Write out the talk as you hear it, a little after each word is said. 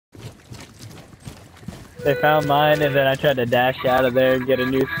They found mine, and then I tried to dash out of there and get a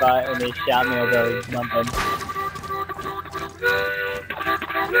new spot, and they shot me as I was jumping.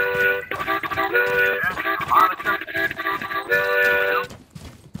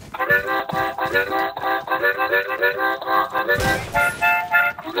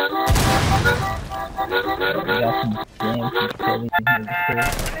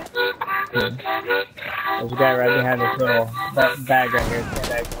 There's a guy right behind this little bag right here.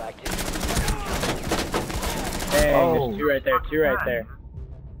 Dang, there's two right there.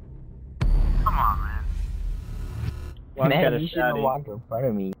 Come on, man. Man, you shouldn't have walked in front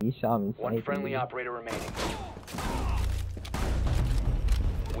of me. You saw me. One friendly operator remaining.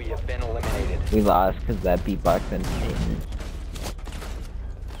 We have been eliminated. We lost because that beatbox entertainment.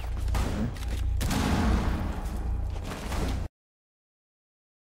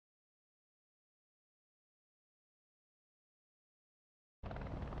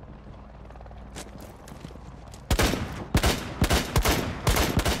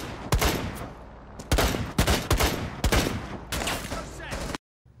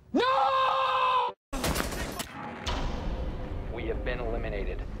 We have been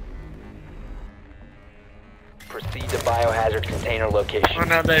eliminated. Proceed to biohazard container location. Oh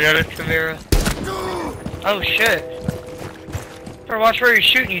no, they got it, Samira. Oh shit. Better watch where you're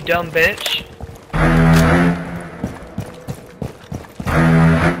shooting, you dumb bitch.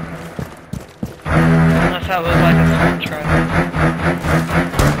 Unless that was like a smart try.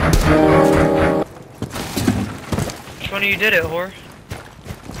 Which one of you did it, whore?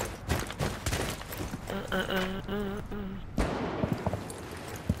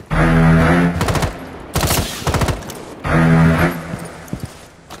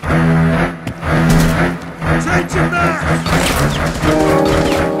 Change your back!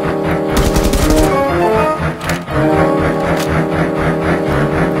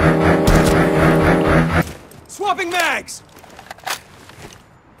 Swapping mags!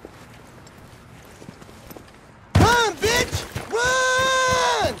 Run, bitch!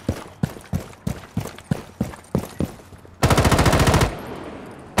 Run!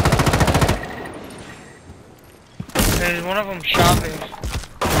 There's one of them shot me.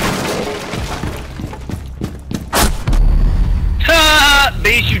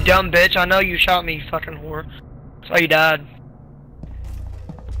 Beast, you dumb bitch. I know you shot me, you fucking whore. That's why you died.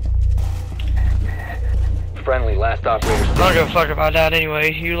 Friendly, last operator. I don't give a fuck if I died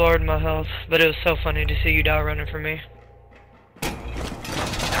anyway. You lowered my health. But it was so funny to see you die running from me.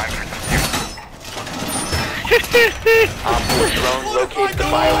 Op-4 drone locates the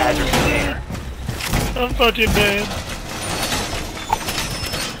biohazard container. I'm fucking dead.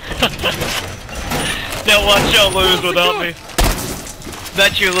 Now watch y'all lose without me.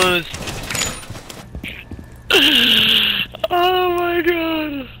 Bet you lose. Oh my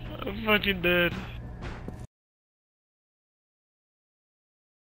god. I'm fucking dead.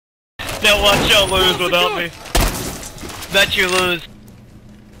 Now watch y'all lose without me. Bet you lose.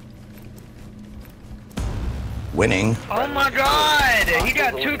 Winning. Oh my god! He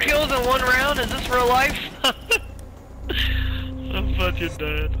got 2 kills in 1 round? Is this real life? I'm fucking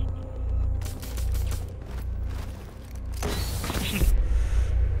dead.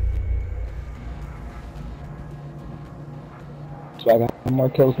 So I got more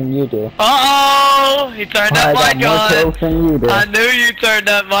kills than you do. Uh-oh! He turned that mic I got more kills on! than you do. I knew you turned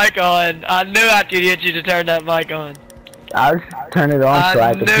that mic on! I knew I could get you to turn that mic on. I'll just turn it on so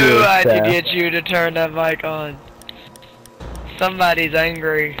I can hear it. I could get you to turn that mic on. Somebody's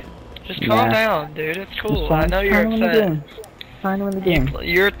angry. Just calm down, dude. It's cool. I know you're upset. Trying to win the game.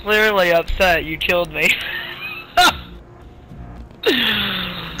 You're clearly upset. You killed me.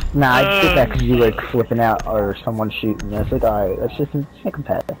 Nah, I did that because you were flipping out or someone shooting. I was like, alright, let's just make them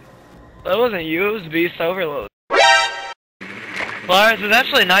pass. That wasn't you, it was Beast Overload. Lars, it's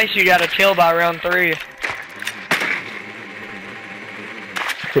actually nice you got a kill by round 3.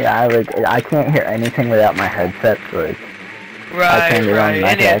 See, I can't hear anything without my headset, so like, I turned it on and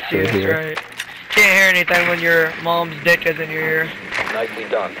I can actually hear. Right. Can't hear anything when your mom's dick is in your ear. Nicely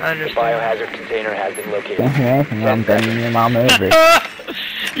done. I The understand. biohazard container has been located. Can't hear anything when I'm bending your mom over.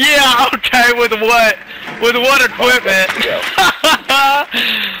 Yeah, okay, with what? With what equipment?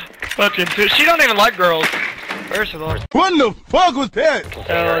 Fucking she don't even like girls. First of all. What the fuck was that? So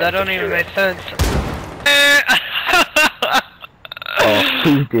that don't even make sense. Oh,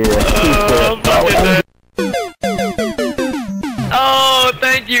 please do it. Oh,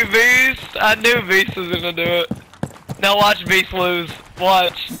 thank you, Beast. I knew Beast was gonna do it. Now watch Beast lose.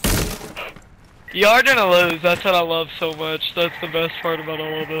 Watch. You are gonna lose. That's what I love so much. That's the best part about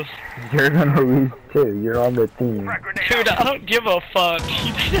all of this. You're gonna lose too. You're on the team. Dude, I don't give a fuck.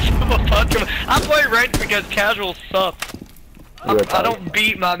 You just give a fuck. I play ranked because casuals suck. I don't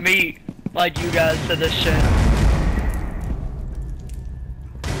beat my meat like you guys to this shit.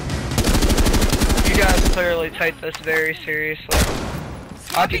 You guys clearly take this very seriously.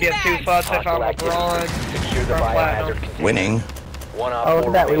 I could get 2 fucks if I'm LeBron. Secure the biohazard. Winning. Oh, look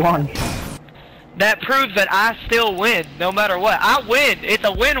at that, we won. That proves that I still win, no matter what. I win. It's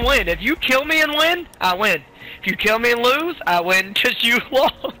a win-win. If you kill me and win, I win. If you kill me and lose, I win because you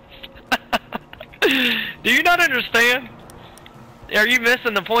lost. Do you not understand? Are you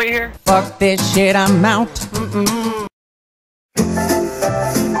missing the point here? Fuck this shit, I'm out.